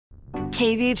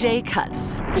KVJ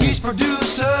Cuts. He's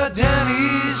producer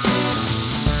Dennys,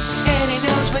 and he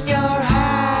knows when you're high.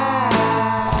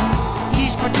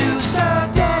 He's producer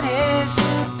Dennys,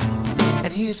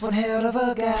 and he's one hell of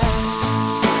a guy.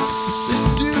 This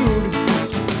dude,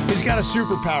 he's got a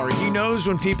superpower. He knows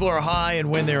when people are high and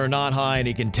when they are not high, and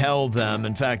he can tell them.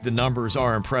 In fact, the numbers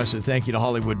are impressive. Thank you to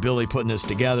Hollywood Billy putting this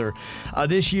together.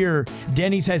 This year,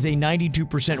 Dennys has a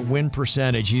 92% win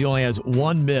percentage. He only has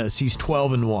one miss. He's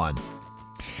 12-1.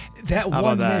 That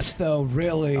one miss, though,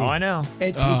 really. Oh, I know.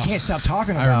 He can't stop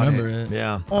talking about it. I remember it.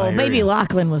 Yeah. Well, maybe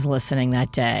Lachlan was listening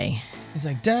that day. He's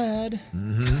like, Dad.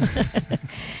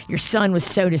 Your son was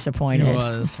so disappointed. He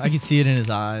was. I could see it in his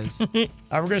eyes. We're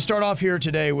going to start off here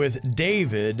today with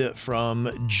David from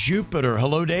Jupiter.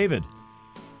 Hello, David.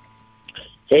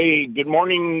 Hey, good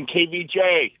morning,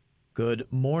 KVJ.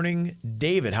 Good morning,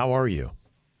 David. How are you?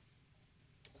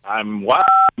 I'm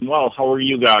well. How are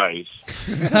you guys?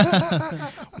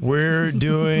 We're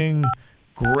doing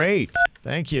great.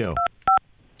 Thank you.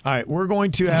 All right, we're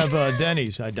going to have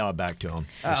Dennys. I dialed back to him.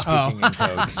 Speaking in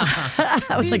codes.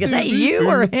 I was like, is that you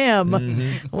or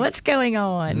him? What's going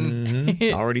on?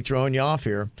 Already throwing you off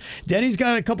here. Dennys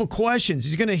got a couple questions.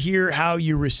 He's going to hear how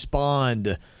you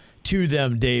respond to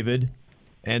them, David,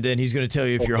 and then he's going to tell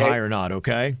you if you're high or not,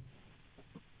 okay?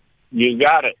 You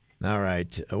got it. All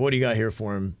right. What do you got here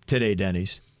for him today,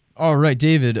 Dennys? All right,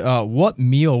 David, what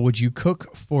meal would you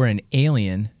cook for an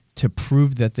alien to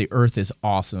prove that the Earth is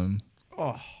awesome?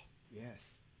 Oh, yes.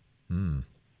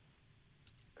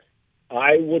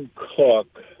 I would cook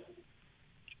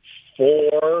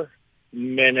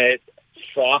 4-minute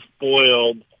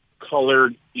soft-boiled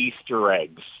colored Easter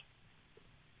eggs.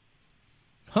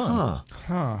 Huh.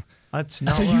 That's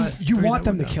not So right. you want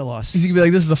them to kill us. He's going to be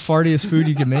like, this is the fartiest food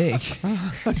you can make.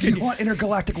 You want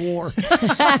intergalactic war.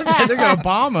 They're going to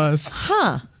bomb us.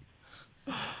 Huh.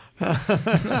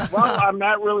 Well, I'm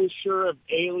not really sure if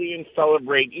aliens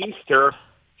celebrate Easter,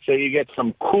 so you get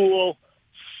some cool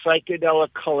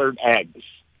psychedelic-colored eggs.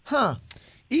 Huh.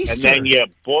 Easter. And then you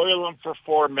boil them for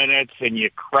 4 minutes, and you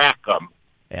crack them.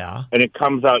 Yeah. And it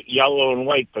comes out yellow and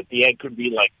white, but the egg could be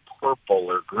like purple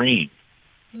or green.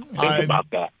 Think about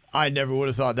that. I never would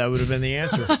have thought that would have been the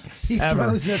answer. He ever.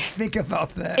 throws a think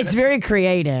about that. It's very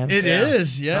creative. It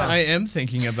is, yeah. I am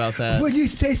thinking about that. When you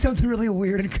say something really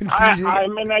weird and confusing.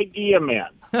 I'm an idea man.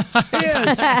 He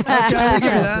is. Okay, I'll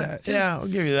give you that. Just- Yeah, I'll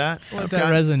give you that. Let that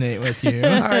resonate with you.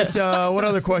 All right, what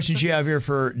other questions you have here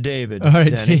for David? All right,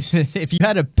 Dennys? David, if you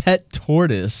had a pet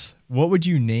tortoise, what would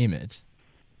you name it?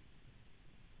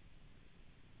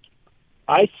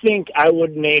 I think I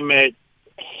would name it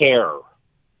Hare.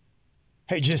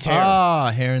 Hey, just hair.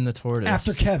 Hare and the tortoise.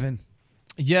 After Kevin.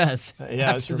 Yes. Yeah,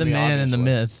 that's After for the me, man and the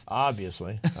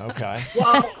obviously. myth. Obviously. Okay.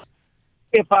 Well,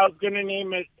 if I was going to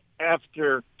name it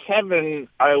after Kevin,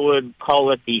 I would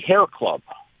call it the Hair Club.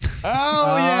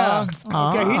 Oh, yeah.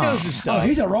 Okay, he knows his Oh, stuff.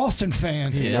 he's a Ralston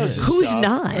fan. He knows his Who's stuff.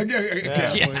 not?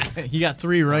 Yeah, you got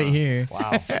three right here.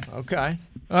 Wow. Okay.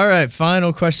 All right,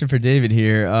 final question for David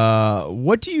here.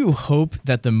 What do you hope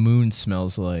that the moon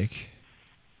smells like?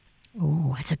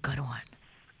 Ooh, that's a good one.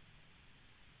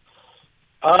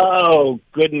 Oh,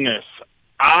 goodness.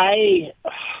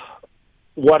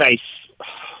 What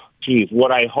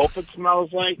I hope it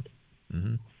smells like?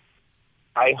 Mm-hmm.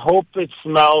 I hope it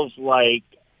smells like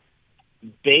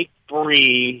baked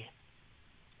brie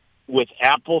with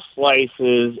apple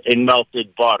slices and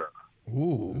melted butter.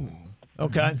 Ooh.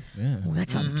 Okay. Yeah. Ooh,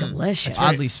 that sounds delicious.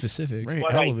 Oddly specific. Very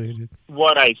What elevated.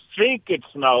 What I think it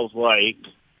smells like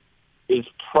is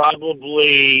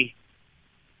probably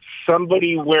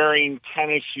somebody wearing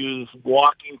tennis shoes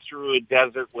walking through a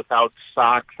desert without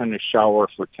socks and a shower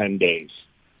for 10 days.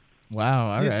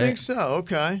 Wow, all You right. think so?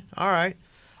 Okay. All right.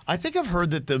 I think I've heard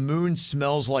that the moon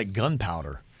smells like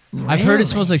gunpowder. I've heard it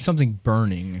smells like something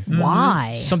burning.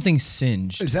 Why? Something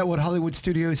singed. Is that what Hollywood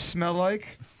studios smell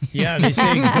like? Yeah, they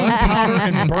say gunpowder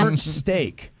and burnt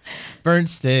steak. Burnt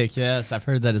steak, yes. I've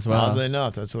heard that as well. Oddly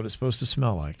enough, that's what it's supposed to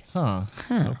smell like. Huh.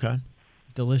 Okay.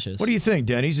 Delicious. What do you think,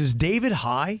 Dennys? Is David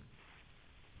high?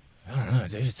 I don't know.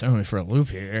 David's throwing me for a loop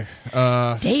here.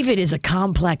 David is a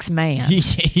complex man.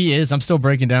 He is. I'm still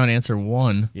breaking down answer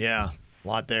one Yeah, a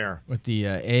lot there. with the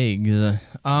eggs.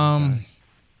 I'm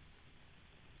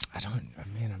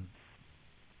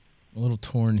a little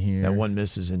torn here. That one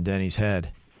misses in Denny's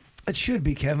head. It should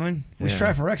be, Kevin. We Yeah.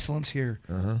 strive for excellence here.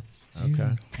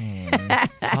 Okay.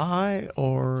 High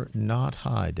or not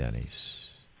high, Denny's?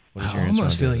 What is I your answer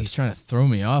almost on feel like David? he's trying to throw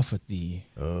me off with the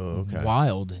Oh, okay.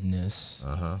 wildness.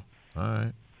 All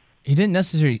right. He didn't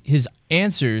necessarily, his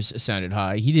answers sounded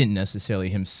high. He didn't necessarily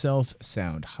himself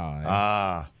sound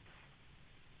high.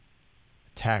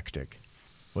 tactic?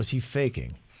 Was he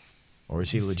faking, or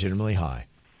is he legitimately high?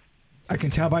 I can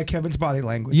tell by Kevin's body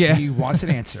language. Yeah. He wants an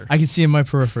answer. I can see in my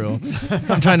peripheral.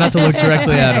 I'm trying not to look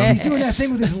directly at him. He's doing that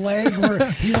thing with his leg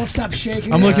where he won't stop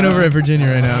shaking. I'm looking over at Virginia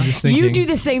right now. I'm just thinking. You do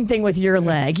the same thing with your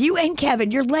leg. You and Kevin,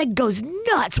 your leg goes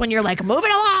nuts when you're like, move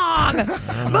it along,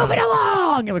 move it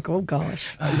along. You're like, oh gosh.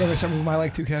 You know something with my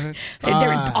leg too, Kevin?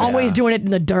 They're always doing it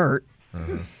in the dirt.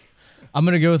 I'm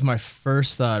going to go with my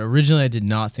first thought. Originally, I did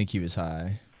not think he was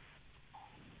high.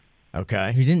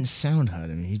 Okay. He didn't sound high to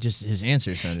me. His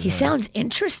answer sounded He high. sounds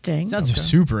interesting. Sounds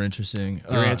super interesting.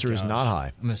 Your answer is not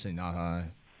high. I'm going to say not high.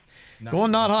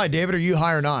 Going not high. David, are you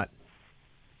high or not?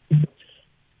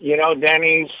 You know,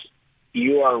 Dennys,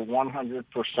 you are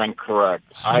 100% correct.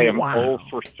 I am 0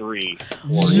 for 3.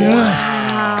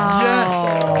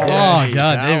 Yes. Oh,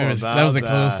 God. David, that was a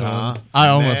close one. Huh? I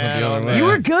almost went the other way. You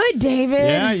were good, David.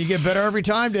 Yeah, you get better every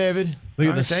time, David. Look at All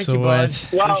right, the thank you, bud.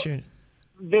 sweat. Well, Appreciate it.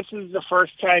 this is the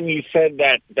first time you said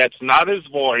that's not his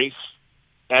voice,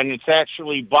 and it's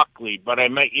actually Buckley, but I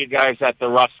met you guys at the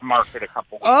Russ Market a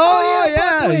couple weeks ago. Oh,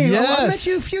 yeah. Buckley. Yes. I met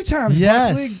you a few times,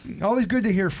 Yes. Buckley. Always good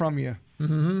to hear from you.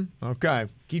 Okay.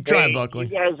 Keep trying, Hey, Buckley.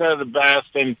 You guys are the best,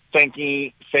 and thank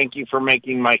you for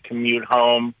making my commute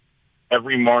home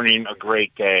every morning a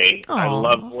great day. I Aw.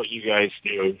 love what you guys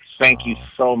do. Thank you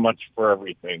so much for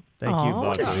everything. Thank you, Aw, what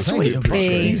Buckley. a Thank sweet you. Appreciate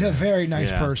pea. it. He's a very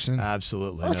nice Yeah, person.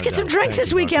 Absolutely. Let's no get some doubt. drinks Thank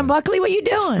this you, weekend, Buckley. What you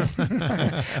doing?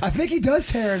 I think he does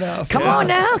tear it up. Come on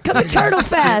now. Come to Turtle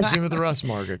Fest. Same with the Russ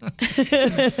Market.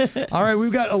 All right,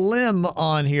 we've got Elim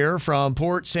on here from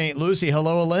Port St. Lucie.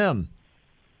 Hello, Elim.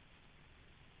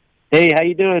 Hey, how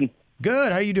you doing?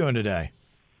 Good. How you doing today?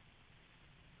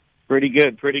 Pretty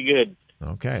good, pretty good.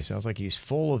 Okay, sounds like he's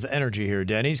full of energy here,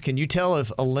 Dennys. Can you tell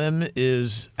if Elim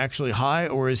is actually high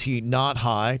or is he not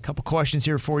high? A couple questions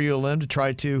here for you, Elim, to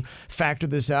try to factor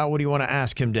this out. What do you want to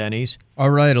ask him, Dennys? All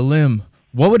right, Elim.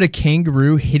 What would a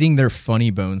kangaroo hitting their funny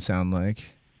bone sound like?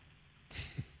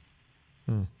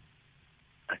 A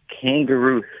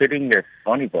kangaroo hitting their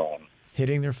funny bone.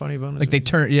 Hitting their funny bone? Like they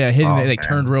turn, hitting. They man.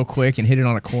 turned real quick and hit it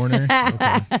on a corner.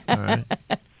 All right.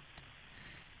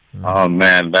 Oh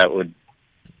man,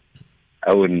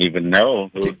 I wouldn't even know.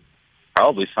 It would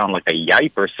probably sound like a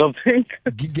yipe or something.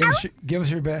 Give us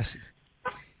your best.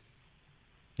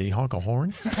 Did he honk a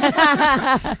horn?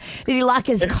 Did he lock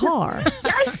his car?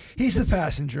 He's the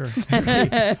passenger.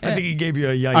 I think he gave you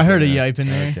a yipe. I heard a in there. yipe in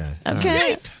there.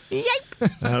 Okay.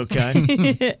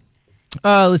 Okay.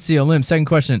 Let's see, Elim. Second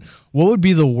question. What would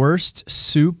be the worst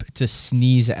soup to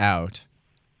sneeze out?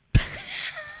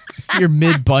 You're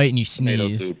mid-bite and you Tomato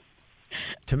sneeze. soup.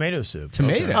 Tomato soup.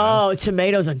 Tomato. Okay. Oh,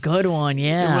 tomato's a good one. It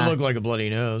Yeah. would look like a bloody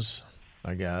nose,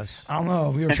 I guess. I don't know.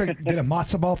 We were trying to get a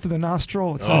matzo ball through the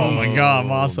nostril. It's Oh my God,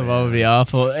 matzo ball would be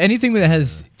awful. Anything that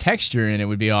has texture in it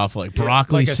would be awful, like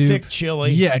broccoli like soup. a thick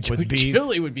chili. Yeah, with beef.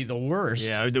 chili would be the worst.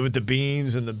 Yeah, with the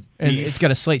beans and the and beef. it's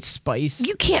got a slight spice.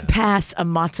 You can't pass a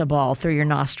matzo ball through your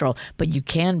nostril, but you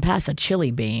can pass a chili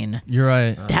bean. You're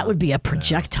right. That would be a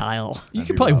projectile. You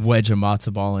could probably wedge a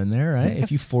matzo ball in there, right?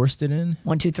 If you forced it in.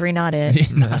 1, 2, 3, not it.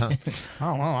 I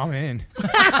don't know. I'm in.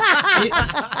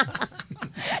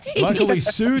 Luckily,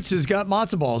 Suits has got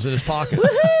matzo balls in his pocket.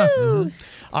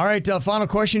 All right, final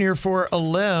question here for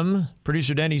Elim.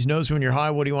 Producer Dennys knows when you're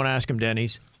high. What do you want to ask him,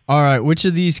 Dennys? All right, which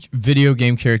of these video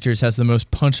game characters has the most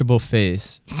punchable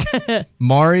face?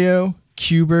 Mario,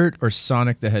 Q*bert, or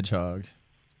Sonic the Hedgehog?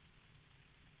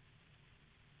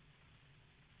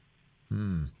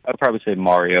 I'd probably say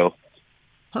Mario.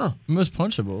 Most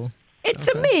punchable. It's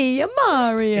a me, a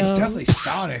Mario. It's definitely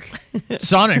Sonic.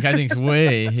 Sonic, I think, is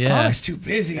way. Yeah. Sonic's too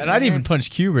busy. And I'd even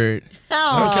punch Q*bert.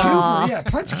 Aw. Cuber. Yeah,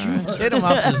 punch Cuber. Hit him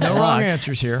off his No wrong block.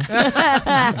 answers here.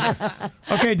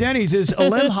 Okay, Dennys, is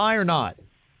Elim high or not?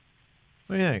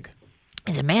 What do you think?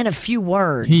 He's a man of few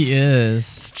words. He is.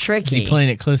 It's tricky. He's playing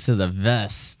it close to the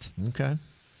vest. Okay.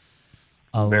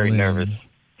 Very Elim. nervous.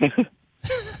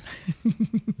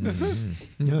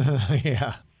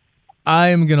 Yeah. I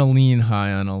am going to lean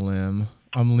high on a limb.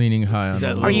 I'm leaning high on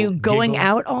that a limb. Are you Little going giggle.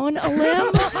 out on a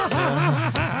limb?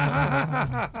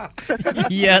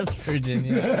 Yes,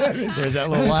 Virginia. There's that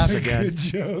little laugh again. Good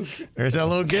joke. There's that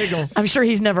little giggle. I'm sure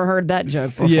he's never heard that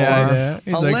joke before. Yeah, I know.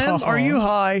 He's Elim, like, are you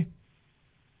high?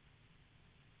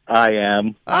 I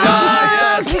am.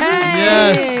 yes.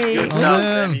 Yes. Good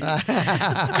Elim. job,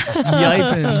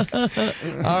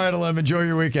 Yiping. All right, Elim, enjoy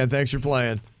your weekend. Thanks for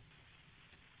playing.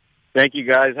 Thank you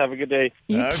guys. Have a good day.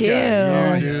 You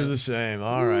Okay, too. you do the same.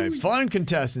 All right. Fun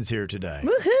contestants here today.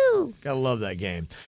 Woohoo. Gotta love that game.